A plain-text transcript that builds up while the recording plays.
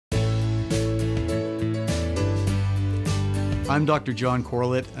I'm Dr. John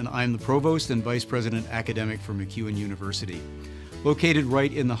Corlett, and I'm the Provost and Vice President Academic for MacEwan University. Located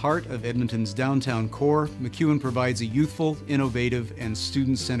right in the heart of Edmonton's downtown core, MacEwan provides a youthful, innovative, and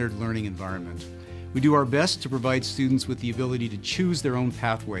student-centered learning environment. We do our best to provide students with the ability to choose their own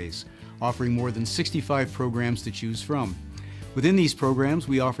pathways, offering more than 65 programs to choose from. Within these programs,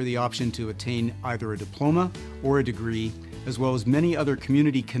 we offer the option to attain either a diploma or a degree, as well as many other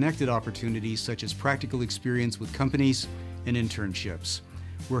community-connected opportunities such as practical experience with companies and internships.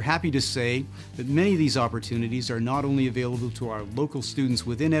 We're happy to say that many of these opportunities are not only available to our local students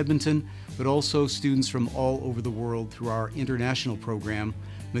within Edmonton, but also students from all over the world through our international program,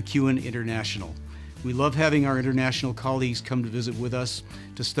 MacEwan International. We love having our international colleagues come to visit with us,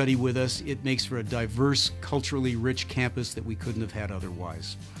 to study with us. It makes for a diverse, culturally rich campus that we couldn't have had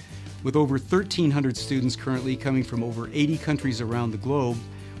otherwise. With over 1,300 students currently coming from over 80 countries around the globe,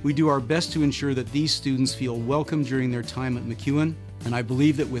 we do our best to ensure that these students feel welcome during their time at MacEwan, and I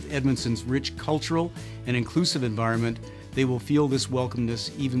believe that with Edmonton's rich cultural and inclusive environment, they will feel this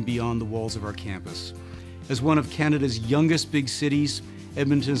welcomeness even beyond the walls of our campus. As one of Canada's youngest big cities,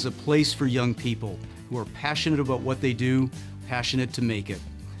 Edmonton is a place for young people who are passionate about what they do, passionate to make it.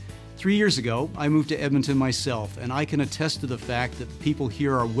 3 years ago, I moved to Edmonton myself, and I can attest to the fact that people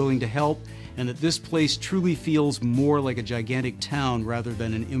here are willing to help and that this place truly feels more like a gigantic town rather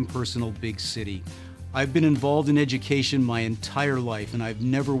than an impersonal big city. I've been involved in education my entire life, and I've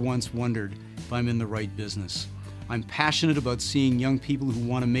never once wondered if I'm in the right business. I'm passionate about seeing young people who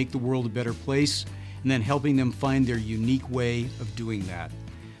want to make the world a better place and then helping them find their unique way of doing that.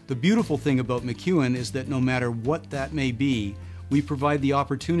 The beautiful thing about MacEwan is that no matter what that may be, we provide the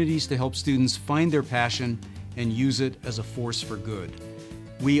opportunities to help students find their passion and use it as a force for good.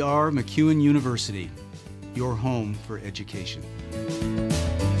 We are MacEwan University, your home for education.